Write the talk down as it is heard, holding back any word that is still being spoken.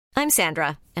I'm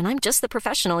Sandra, and I'm just the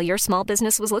professional your small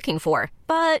business was looking for.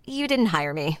 But you didn't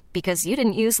hire me because you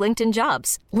didn't use LinkedIn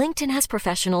Jobs. LinkedIn has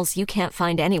professionals you can't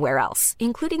find anywhere else,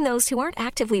 including those who aren't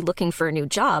actively looking for a new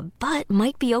job, but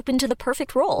might be open to the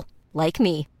perfect role, like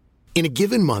me. In a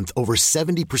given month, over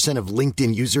 70% of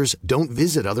LinkedIn users don't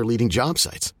visit other leading job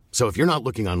sites. So if you're not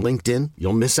looking on LinkedIn,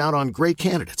 you'll miss out on great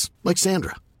candidates like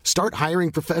Sandra. Start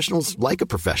hiring professionals like a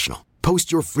professional.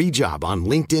 Post your free job on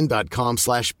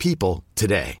linkedin.com/people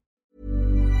today.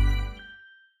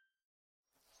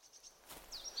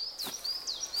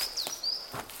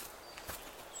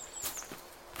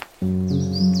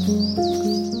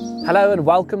 Hello and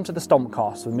welcome to the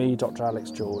Stompcast with me, Dr. Alex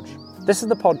George. This is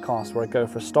the podcast where I go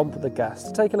for a stomp with a guest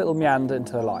to take a little meander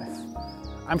into their life.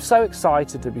 I'm so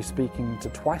excited to be speaking to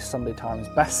Twice Sunday Times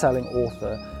best-selling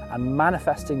author and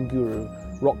manifesting guru,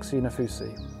 Roxie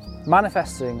Nafousi.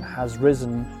 Manifesting has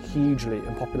risen hugely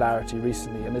in popularity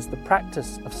recently and is the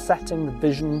practice of setting the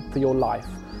vision for your life,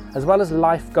 as well as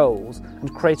life goals,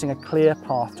 and creating a clear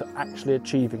path to actually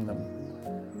achieving them.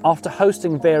 After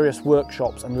hosting various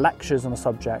workshops and lectures on the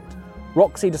subject,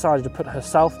 Roxie decided to put her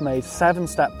self-made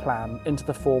 7-step plan into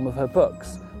the form of her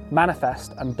books,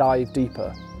 Manifest and Dive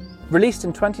Deeper. Released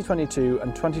in 2022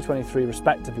 and 2023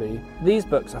 respectively, these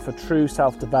books are for true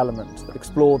self-development that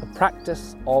explore the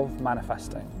practice of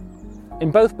manifesting.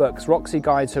 In both books, Roxie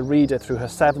guides her reader through her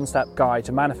 7-step guide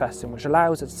to manifesting, which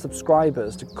allows its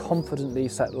subscribers to confidently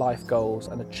set life goals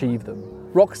and achieve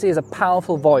them. Roxie is a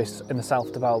powerful voice in the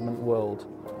self-development world,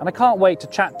 and I can't wait to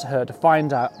chat to her to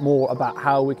find out more about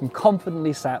how we can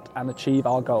confidently set and achieve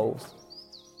our goals.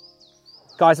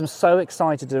 Guys, I'm so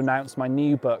excited to announce my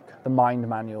new book, The Mind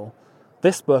Manual.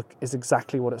 This book is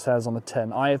exactly what it says on the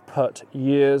tin. I have put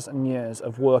years and years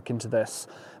of work into this,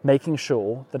 making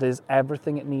sure that it is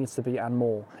everything it needs to be and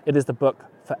more. It is the book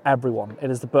for everyone.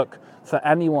 It is the book for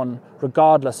anyone,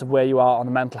 regardless of where you are on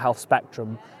the mental health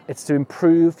spectrum. It's to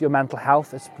improve your mental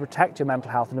health, it's to protect your mental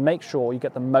health, and to make sure you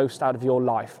get the most out of your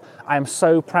life. I am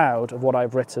so proud of what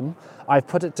I've written. I've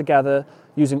put it together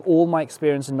using all my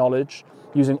experience and knowledge,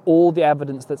 using all the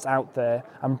evidence that's out there,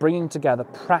 and bringing together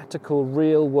practical,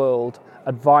 real-world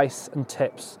advice and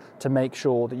tips to make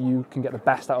sure that you can get the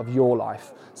best out of your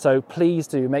life. So please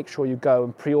do make sure you go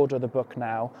and pre-order the book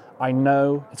now. I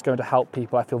know it's going to help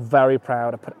people. I feel very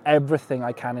proud. I put everything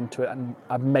I can into it, and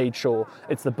I've made sure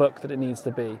it's the book that it needs to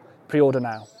be. Pre-order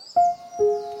now.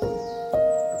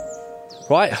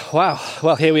 Right, wow.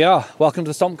 Well, here we are. Welcome to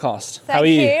the Stompcast. How are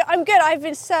you? Thank you. I'm good. I've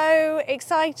been so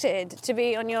excited to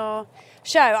be on your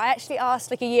show. I actually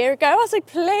asked like a year ago. I was like,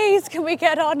 please, can we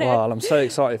get on it? Well, I'm so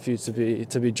excited for you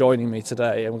to be joining me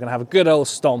today, and we're going to have a good old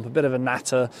stomp, a bit of a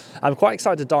natter. I'm quite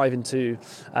excited to dive into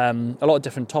a lot of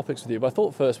different topics with you, but I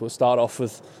thought first we'll start off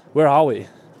with, where are we?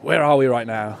 Where are we right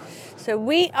now? So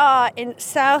we are in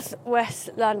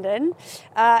southwest London,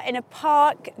 in a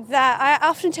park that I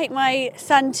often take my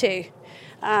son to.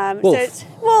 Wolf. So it's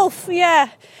Wolf, yeah.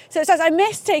 So I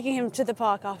miss taking him to the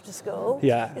park after school.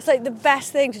 Yeah. It's like the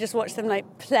best thing to just watch them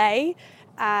like play,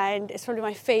 and it's probably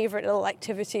my favourite little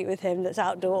activity with him that's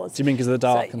outdoors. Do you mean because of the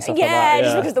dark and stuff like that? Yeah,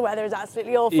 just because the weather is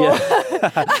absolutely awful.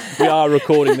 Yeah. We are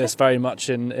recording this very much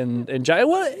in January.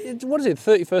 What is it,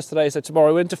 31st today, so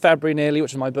tomorrow we're into February nearly,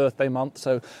 which is my birthday month,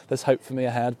 so there's hope for me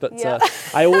ahead. But yeah.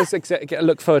 I always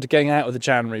look forward to getting out of the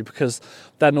January, because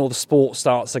then all the sport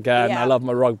starts again. Yeah. I love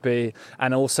my rugby,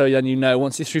 and also then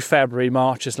once you're through February,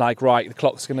 March is like, right, the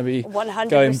clock's going to be 100%.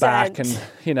 going back, and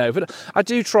but I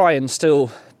do try and still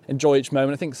enjoy each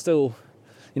moment. I think still,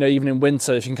 even in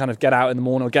winter, if you can kind of get out in the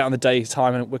morning or get out in the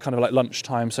daytime, and we're kind of like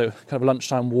lunchtime, so kind of a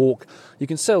lunchtime walk, you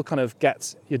can still kind of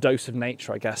get your dose of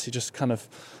nature, I guess. You just kind of,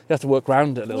 you have to work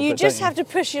around it a little bit. You just have to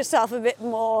push yourself a bit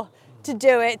more to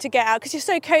do it, to get out, because you're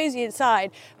so cozy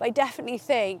inside. But I definitely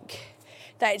think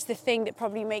that it's the thing that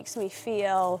probably makes me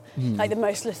feel like the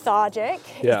most lethargic,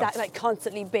 is that like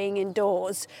constantly being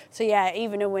indoors. So yeah,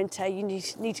 even in winter, you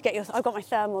need to get I've got my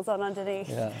thermals on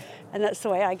underneath, and that's the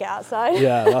way I get outside.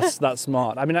 Yeah, that's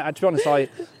smart. I mean, to be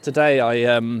honest, today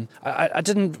I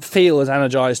didn't feel as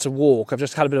energised to walk. I've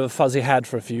just had a bit of a fuzzy head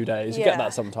for a few days. You get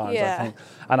that sometimes, I think,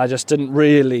 and I just didn't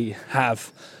really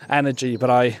have energy.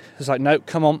 But I was like, no,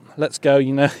 come on, let's go.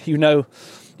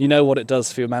 You know what it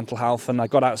does for your mental health, and I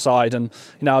got outside, and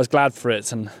I was glad for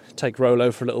it, and take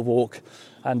Rolo for a little walk,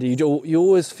 and you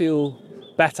always feel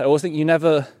better. I always think you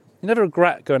never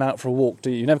regret going out for a walk,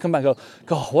 do you? You never come back and go,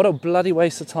 God, what a bloody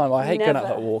waste of time. I hate going out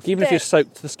for a walk. Even if you're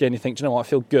soaked to the skin, you think, do you know what, I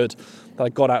feel good that I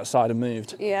got outside and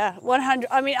moved. Yeah, 100.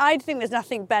 I mean, I think there's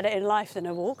nothing better in life than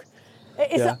a walk.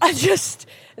 It's just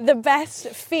the best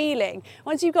feeling.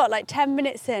 Once you've got like 10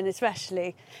 minutes in,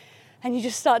 especially, and you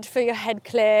just start to feel your head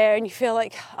clear, and you feel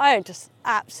like, I just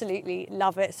absolutely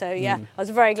love it. So yeah, I was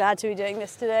very glad to be doing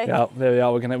this today. Yeah, there we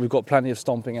are. We've got plenty of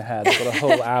stomping ahead. We've got a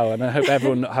whole hour, and I hope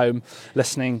everyone at home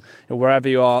listening, wherever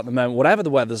you are at the moment, whatever the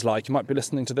weather's like, you might be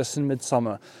listening to this in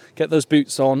midsummer. Get those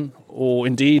boots on, or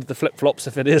indeed the flip-flops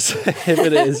if it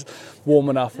is warm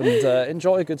enough, and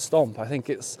enjoy a good stomp. I think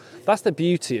that's the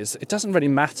beauty. Is it doesn't really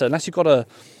matter unless you've got a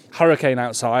hurricane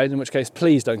outside, in which case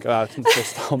please don't go out into the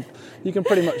stomp. You can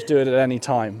pretty much do it at any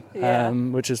time,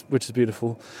 which is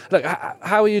beautiful. Look,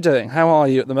 how are you doing? How are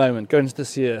you at the moment going into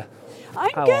this year?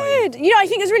 I'm good. I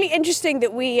think it's really interesting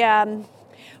that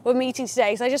we're meeting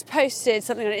today, because I just posted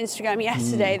something on Instagram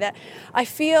yesterday that I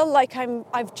feel like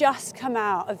I've just come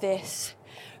out of this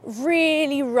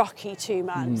really rocky 2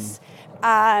 months.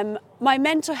 My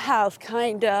mental health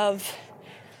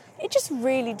it just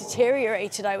really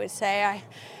deteriorated, I would say. I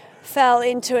fell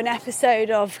into an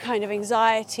episode of kind of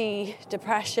anxiety,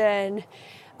 depression.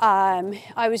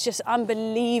 I was just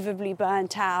unbelievably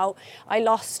burnt out. I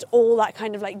lost all that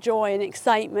kind of like joy and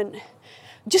excitement.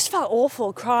 Just felt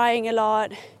awful, crying a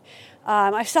lot.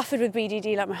 I've suffered with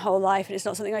BDD like my whole life, and it's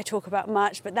not something I talk about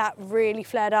much, but that really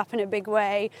flared up in a big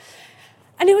way.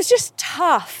 And it was just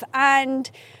tough. And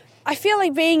I feel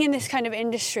like being in this kind of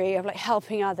industry of like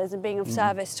helping others and being of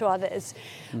service to others,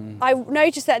 I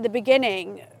noticed that at the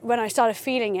beginning, when I started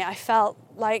feeling it, I felt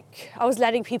like I was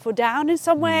letting people down in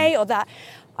some way, or that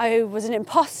I was an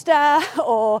imposter,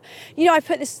 or, I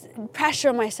put this pressure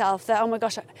on myself that, oh my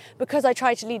gosh, because I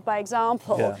tried to lead by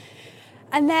example. Yeah.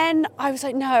 And then I was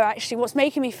like, no, actually, what's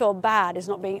making me feel bad is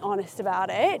not being honest about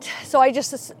it. So I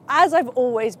just, as I've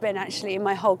always been actually in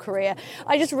my whole career,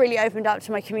 I just really opened up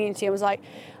to my community and was like,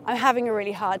 I'm having a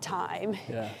really hard time.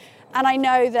 Yeah. And I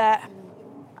know that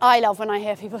I love when I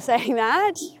hear people saying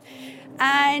that.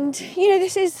 And,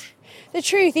 this is the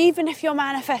truth. Even if you're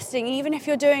manifesting, even if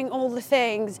you're doing all the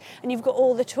things and you've got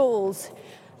all the tools,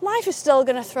 life is still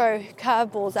going to throw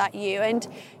curveballs at you. And,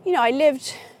 I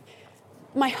lived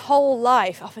my whole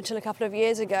life up until a couple of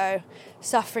years ago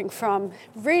suffering from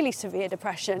really severe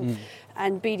depression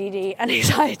and BDD and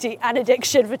anxiety and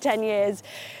addiction for 10 years.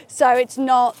 So it's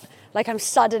not like I'm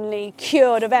suddenly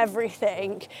cured of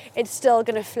everything. It's still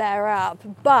going to flare up,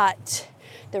 but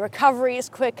the recovery is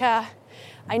quicker.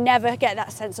 I never get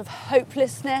that sense of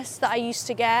hopelessness that I used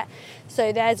to get.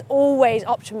 So there's always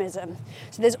optimism.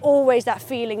 So there's always that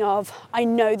feeling of, I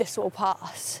know this will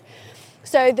pass.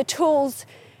 So the tools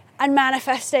and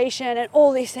manifestation and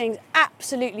all these things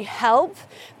absolutely help,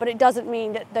 but it doesn't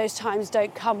mean that those times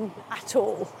don't come at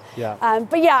all. Yeah.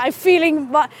 But yeah, I'm feeling,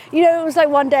 it was like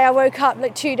one day I woke up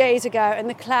like 2 days ago and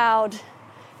the cloud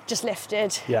just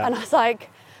lifted. Yeah. And I was like,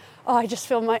 oh, I just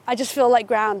feel like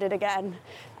grounded again.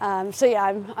 So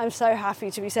yeah, I'm so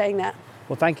happy to be saying that.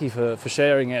 Well, thank you for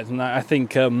sharing it. And I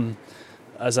think,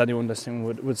 as anyone listening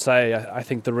would say, I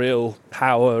think the real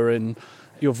power in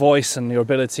your voice and your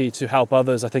ability to help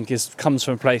others, I think, comes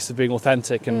from a place of being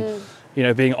authentic and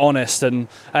being honest. And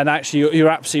actually, you're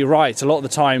absolutely right. A lot of the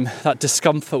time, that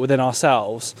discomfort within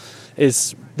ourselves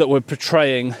is that we're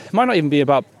portraying. It might not even be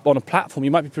about on a platform.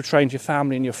 You might be portraying to your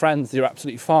family and your friends that you're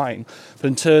absolutely fine, but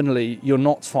internally you're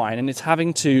not fine. And it's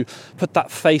having to put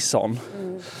that face on,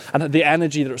 and the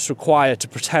energy that's required to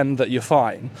pretend that you're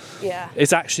fine. Yeah,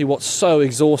 is actually what's so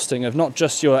exhausting. Of not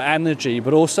just your energy,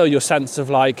 but also your sense of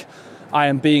like, I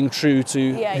am being true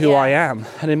to who I am.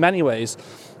 And in many ways,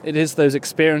 it is those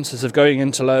experiences of going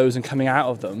into lows and coming out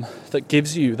of them that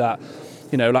gives you that,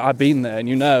 like I've been there and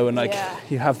you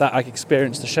have that like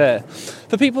experience to share.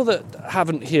 For people that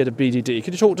haven't heard of BDD,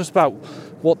 could you talk to us about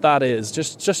what that is?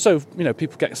 Just so,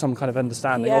 people get some kind of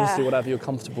understanding, obviously whatever you're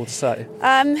comfortable to say.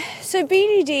 So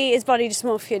BDD is body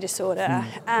dysmorphia disorder,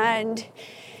 and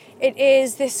it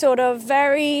is this sort of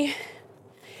very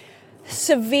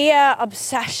severe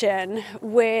obsession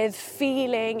with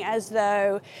feeling as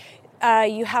though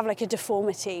you have like a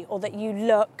deformity, or that you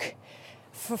look,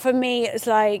 for me it's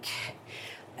like,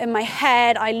 in my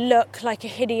head I look like a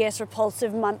hideous,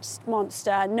 repulsive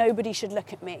monster. Nobody should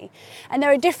look at me. And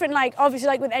there are different, obviously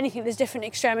like with anything, there's different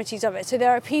extremities of it. So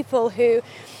there are people who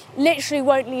literally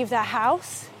won't leave their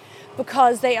house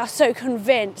because they are so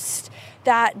convinced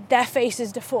that their face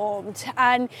is deformed.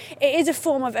 And it is a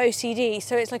form of OCD,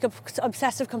 so it's like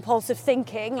obsessive compulsive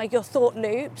thinking, like your thought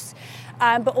loops,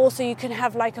 but also you can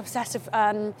have like obsessive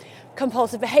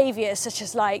compulsive behaviours, such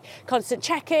as like constant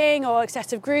checking or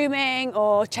excessive grooming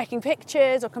or checking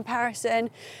pictures or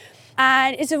comparison.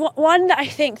 And it's one that I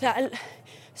think that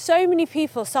so many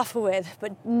people suffer with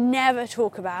but never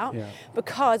talk about,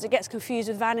 because it gets confused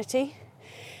with vanity.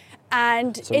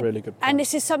 And that's a really good point. And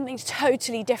this is something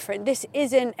totally different. This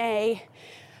isn't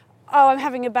oh, I'm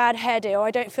having a bad head, or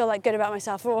I don't feel that good about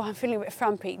myself, or I'm feeling a bit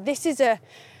frumpy.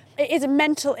 It is a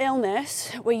mental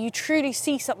illness where you truly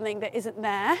see something that isn't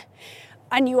there,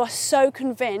 and you are so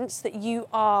convinced that you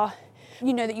are,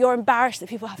 that you're embarrassed that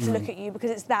people have to look at you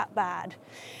because it's that bad.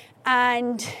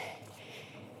 And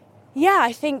yeah,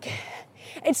 I think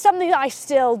it's something that I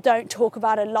still don't talk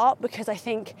about a lot, because I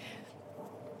think,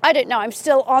 I don't know, I'm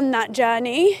still on that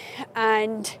journey,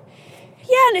 and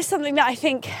it's something that I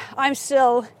think I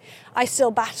still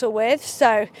battle with.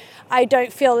 So I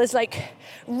don't feel as like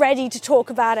ready to talk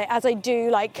about it as I do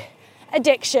like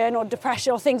addiction or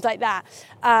depression or things like that.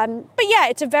 But yeah,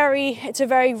 it's a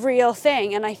very real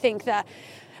thing, and I think that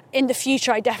in the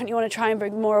future I definitely want to try and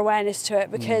bring more awareness to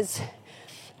it, because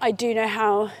I do know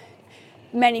how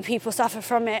many people suffer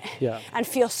from it and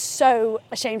feel so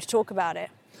ashamed to talk about it.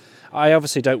 I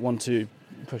obviously don't want to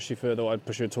push you further, or I'd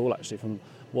push you at all actually from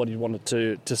what you wanted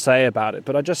to say about it,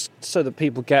 but I just, so that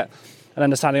people get an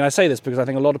understanding. I say this because I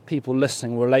think a lot of people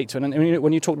listening will relate to it. And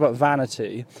when you talked about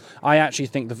vanity, I actually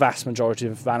think the vast majority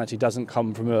of vanity doesn't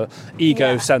come from a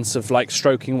ego sense of like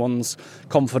stroking one's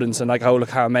confidence and like, oh, look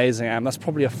how amazing I am. That's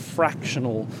probably a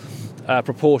fractional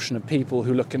proportion of people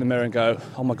who look in the mirror and go,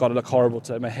 oh my God, I look horrible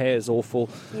today. My hair is awful.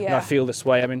 And I feel this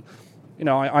way. I mean,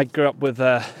 I grew up with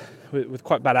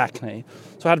quite bad acne,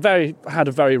 so I had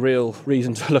a very real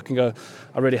reason to look and go,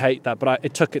 I really hate that. But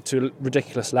it took it to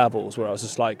ridiculous levels where I was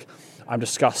just like, I'm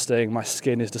disgusting, my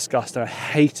skin is disgusting. I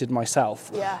hated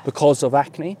myself because of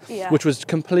acne, which was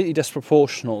completely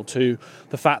disproportional to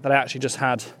the fact that I actually just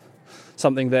had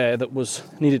something there that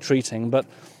needed treating, but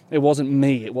it wasn't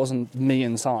me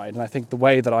inside. And I think the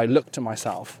way that I looked at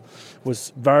myself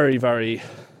was very, very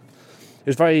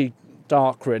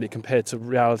dark really compared to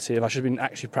reality. If I should have been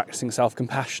actually practicing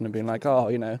self-compassion and being like,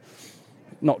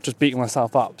 not just beating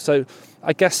myself up. So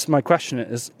I guess my question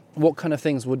is, what kind of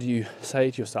things would you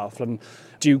say to yourself? And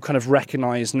do you kind of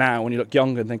recognise now when you look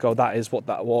younger and think, oh, that is what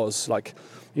that was? Like,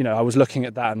 I was looking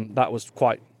at that and that was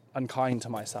quite unkind to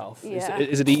myself. Yeah.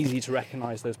 Is it easy to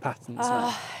recognise those patterns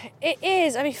now? It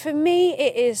is. I mean, for me,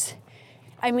 it is.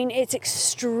 I mean, it's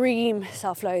extreme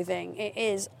self-loathing. It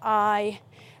is. I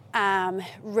am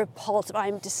repulsive.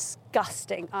 I'm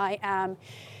disgusting. I am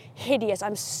hideous.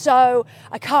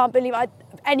 I can't believe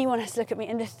anyone has to look at me.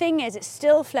 And the thing is, it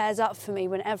still flares up for me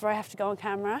whenever I have to go on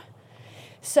camera.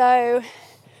 So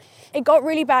it got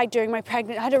really bad during my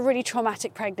pregnancy. I had a really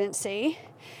traumatic pregnancy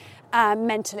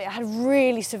mentally. I had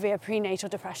really severe prenatal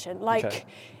depression.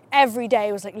 Every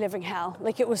day was like living hell.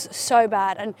 Like, it was so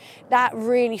bad. And that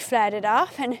really flared it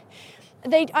up. And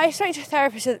I spoke to a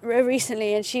therapist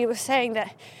recently, and she was saying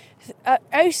that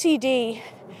OCD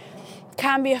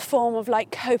can be a form of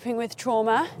like coping with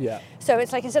trauma. Yeah. So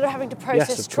it's like, instead of having to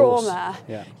process trauma,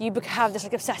 you have this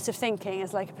like obsessive thinking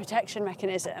as like a protection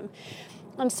mechanism.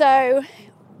 And so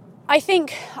I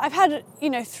think I've had,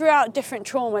 throughout different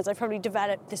traumas, I probably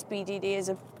developed this BDD as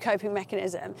a coping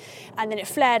mechanism, and then it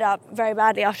flared up very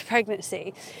badly after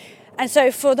pregnancy. And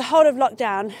so for the whole of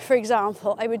lockdown, for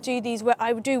example, I would do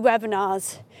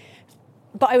webinars,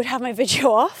 but I would have my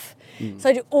video off. So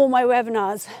I do all my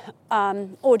webinars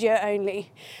audio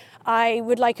only. I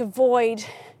would avoid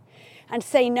and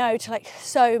say no to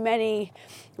so many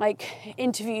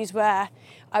interviews where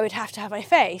I would have to have my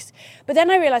face. But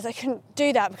then I realised I couldn't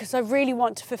do that because I really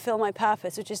want to fulfil my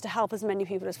purpose, which is to help as many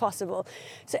people as possible.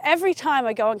 So every time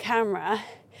I go on camera,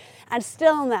 and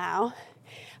still now,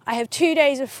 I have 2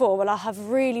 days before where I'll have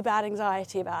really bad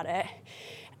anxiety about it.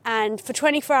 And for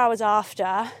 24 hours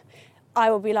after, I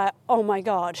will be like, oh my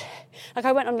God. Like,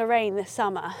 I went on Lorraine this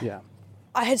summer. Yeah.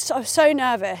 I was so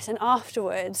nervous, and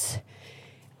afterwards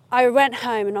I went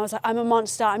home and I was like, I'm a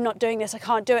monster, I'm not doing this, I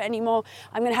can't do it anymore.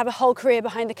 I'm going to have a whole career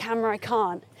behind the camera, I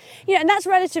can't. And that's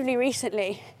relatively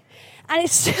recently. And it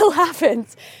still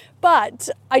happens. But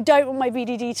I don't want my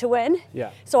BDD to win.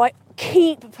 Yeah. So I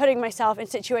keep putting myself in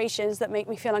situations that make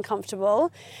me feel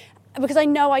uncomfortable because I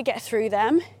know I get through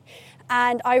them.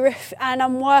 And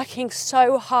I'm working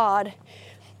so hard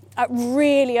at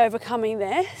really overcoming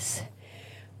this,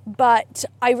 but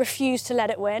I refuse to let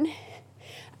it win.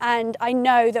 And I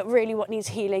know that really what needs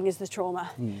healing is the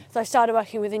trauma. So I started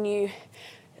working with a new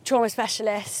trauma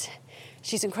specialist.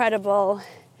 She's incredible.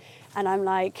 And I'm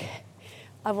like,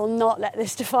 I will not let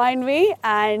this define me.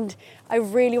 And I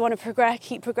really want to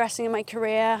keep progressing in my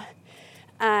career.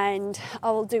 And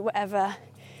I will do whatever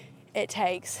it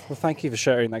takes. Well, thank you for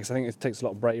sharing that, because I think it takes a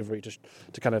lot of bravery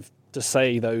to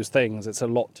say those things. It's a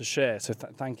lot to share, so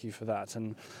thank you for that.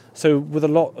 And so with a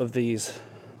lot of these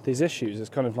issues, it's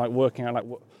kind of like working out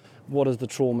what has the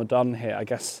trauma done here. I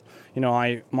guess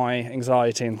my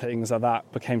anxiety and things like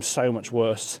that became so much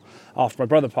worse after my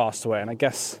brother passed away, and I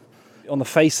guess on the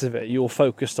face of it, you're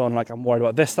focused on, like, I'm worried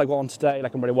about this I got on today,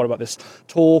 like I'm really worried about this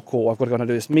talk, or I've got to go and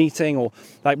do this meeting, or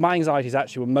like my anxieties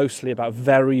actually were mostly about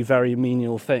very, very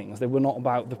menial things. They were not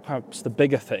about perhaps the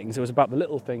bigger things. It was about the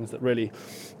little things that really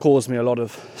caused me a lot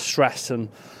of stress and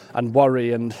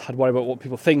worry, and I'd worry about what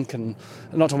people think, and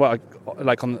not talking about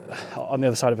like on the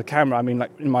other side of a camera. I mean,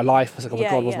 like in my life, I was like, oh my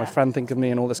God, what does my friend think of me,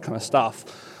 and all this kind of stuff.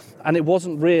 And it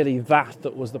wasn't really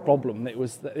that was the problem.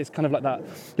 It's kind of like that,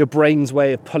 your brain's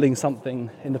way of pulling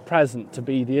something in the present to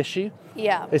be the issue.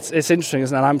 Yeah. It's interesting,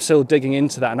 isn't it? And I'm still digging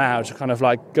into that now to kind of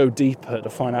like go deeper to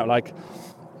find out, like,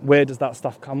 where does that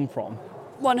stuff come from?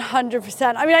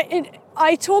 100%. I mean,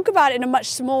 I talk about it in a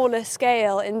much smaller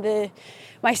scale in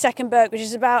my second book, which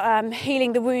is about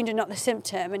healing the wound and not the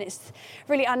symptom. And it's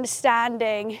really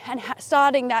understanding and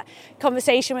starting that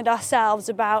conversation with ourselves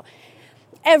about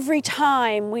every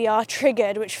time we are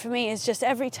triggered, which for me is just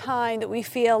every time that we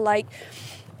feel like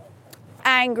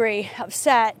angry,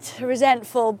 upset,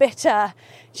 resentful, bitter,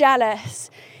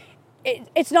 jealous,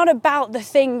 it's not about the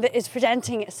thing that is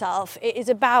presenting itself. It is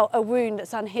about a wound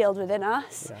that's unhealed within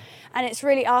us. Yeah. And it's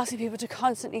really asking people to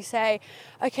constantly say,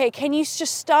 okay, can you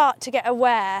just start to get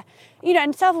aware? You know,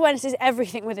 and self-awareness is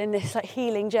everything within this like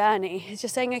healing journey. It's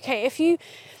just saying, okay, if you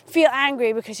feel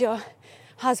angry because you're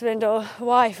husband or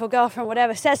wife or girlfriend,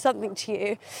 whatever, says something to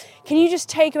you, can you just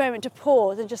take a moment to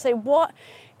pause and just say, what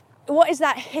is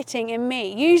that hitting in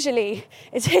me? Usually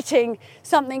it's hitting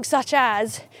something such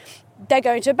as, they're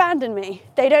going to abandon me,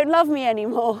 they don't love me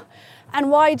anymore. And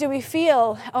why do we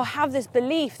feel or have this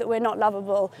belief that we're not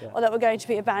lovable or that we're going to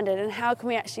be abandoned? And how can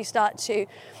we actually start to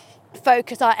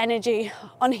focus our energy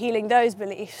on healing those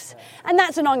beliefs? And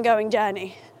that's an ongoing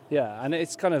journey. Yeah, and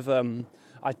it's kind of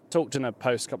I talked in a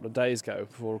post a couple of days ago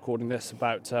before recording this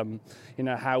about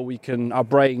how our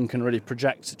brain can really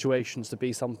project situations to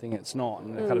be something it's not,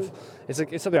 and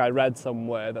it's something I read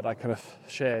somewhere that I kind of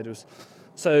shared. It was,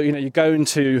 so you go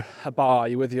into a bar,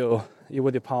 you're with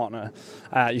your partner,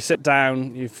 you sit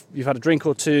down, you've had a drink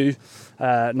or two,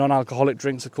 non-alcoholic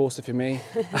drinks, of course, if you're me,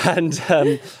 and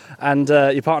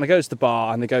your partner goes to the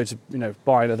bar and they go to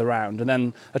buy another round, and then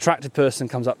an attractive person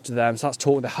comes up to them, starts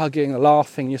talking, they're hugging, they're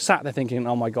laughing, you're sat there thinking,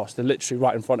 oh my gosh, they're literally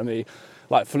right in front of me,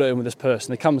 like flirting with this person.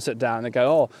 They come and sit down and they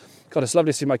go, oh God, it's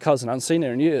lovely to see my cousin. I haven't seen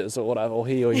her in years, or whatever, or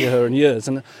he or her in years.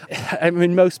 And I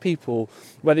mean, most people,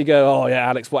 whether you go, oh yeah,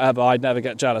 Alex, whatever, I'd never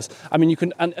get jealous. I mean, you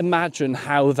can imagine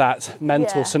how that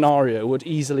mental scenario would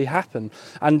easily happen.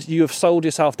 And you have sold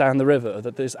yourself down the river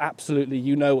that there's absolutely,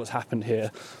 what's happened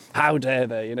here. How dare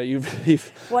they?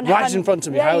 You've right in front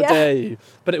of me. How dare you?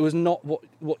 But it was not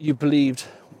what you believed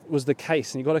was the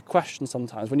case. And you've got to question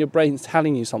sometimes when your brain's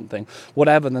telling you something,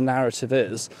 whatever the narrative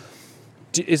is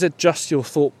it just your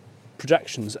thought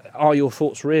projections? Are your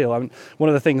thoughts real? I mean, one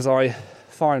of the things I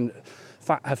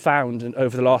have found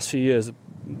over the last few years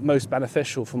most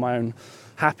beneficial for my own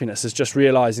happiness is just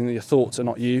realising that your thoughts are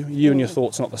not you. You and your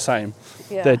thoughts are not the same.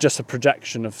 Yeah. They're just a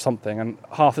projection of something, and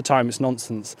half the time it's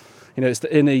nonsense. It's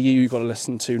the inner you you've got to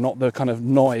listen to, not the kind of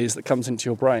noise that comes into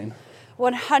your brain.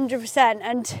 100%.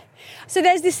 And so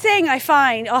there's this thing I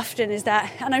find often is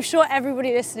that, and I'm sure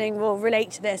everybody listening will relate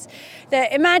to this,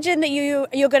 that imagine that you're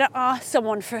going to ask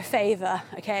someone for a favour,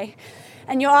 okay?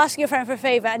 And you're asking your friend for a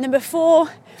favour, and then before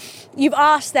you've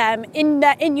asked them,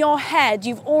 in your head,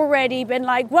 you've already been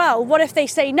like, well, what if they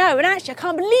say no? And actually, I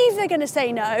can't believe they're going to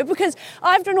say no because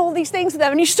I've done all these things for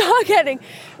them. And you start getting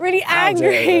really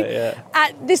angry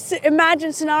at this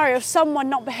imagined scenario of someone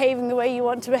not behaving the way you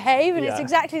want to behave. And it's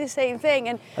exactly the same thing.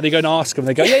 And you go and ask them,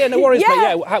 they go, no worries,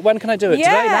 mate, when can I do it?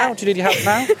 Today, now? Do you need your help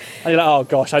now? And you're like, oh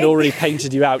gosh, I'd already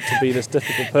painted you out to be this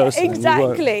difficult person.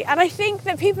 Exactly. And I think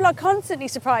that people are constantly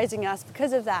surprising us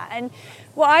because of that. And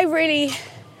what I really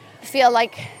feel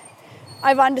like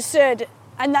I've understood,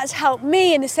 and that's helped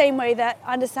me in the same way that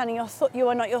understanding you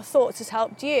are not your thoughts has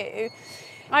helped you.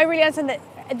 I really understand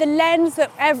that the lens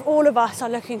that all of us are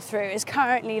looking through is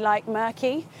currently like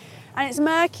murky, and it's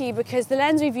murky because the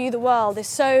lens we view the world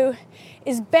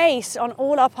is based on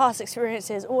all our past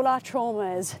experiences, all our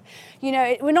traumas.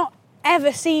 We're not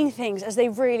ever seeing things as they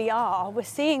really are. We're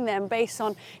seeing them based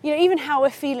on, even how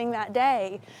we're feeling that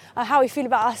day, how we feel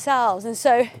about ourselves. And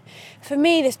so for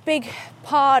me, this big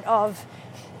part of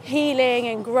healing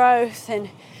and growth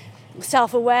and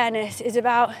self-awareness is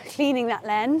about cleaning that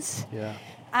lens. Yeah.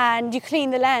 And you clean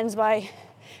the lens by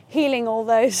healing all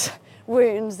those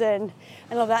wounds and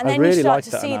all that, and then you start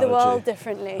to see the world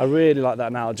differently. I really like that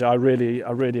analogy. I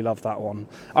really love that one.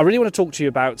 I really want to talk to you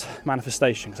about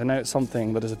manifestation because I know it's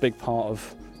something that is a big part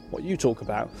of what you talk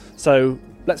about. So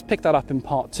let's pick that up in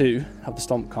part 2 of the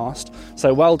Stompcast.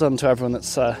 So well done to everyone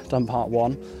that's done part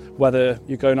 1. Whether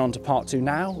you're going on to part 2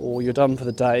 now or you're done for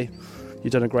the day,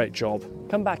 You've done a great job.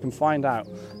 Come back and find out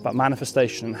about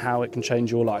manifestation and how it can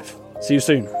change your life. See you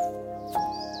soon.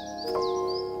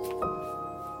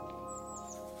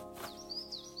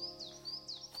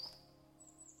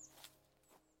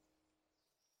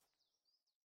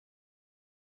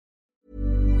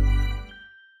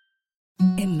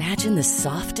 Imagine the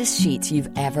softest sheets you've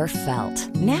ever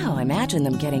felt. Now imagine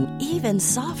them getting even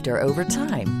softer over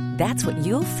time. That's what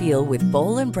you'll feel with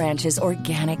Boll & Branch's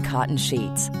organic cotton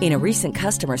sheets. In a recent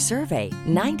customer survey,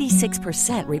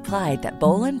 96% replied that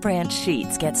Boll & Branch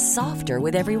sheets get softer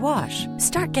with every wash.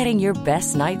 Start getting your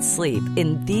best night's sleep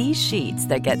in these sheets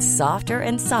that get softer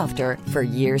and softer for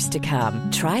years to come.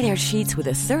 Try their sheets with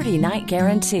a 30-night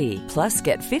guarantee. Plus,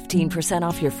 get 15%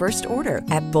 off your first order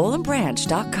at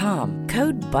bollandbranch.com.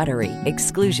 Code BUTTERY.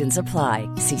 Exclusions apply.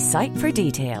 See site for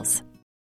details.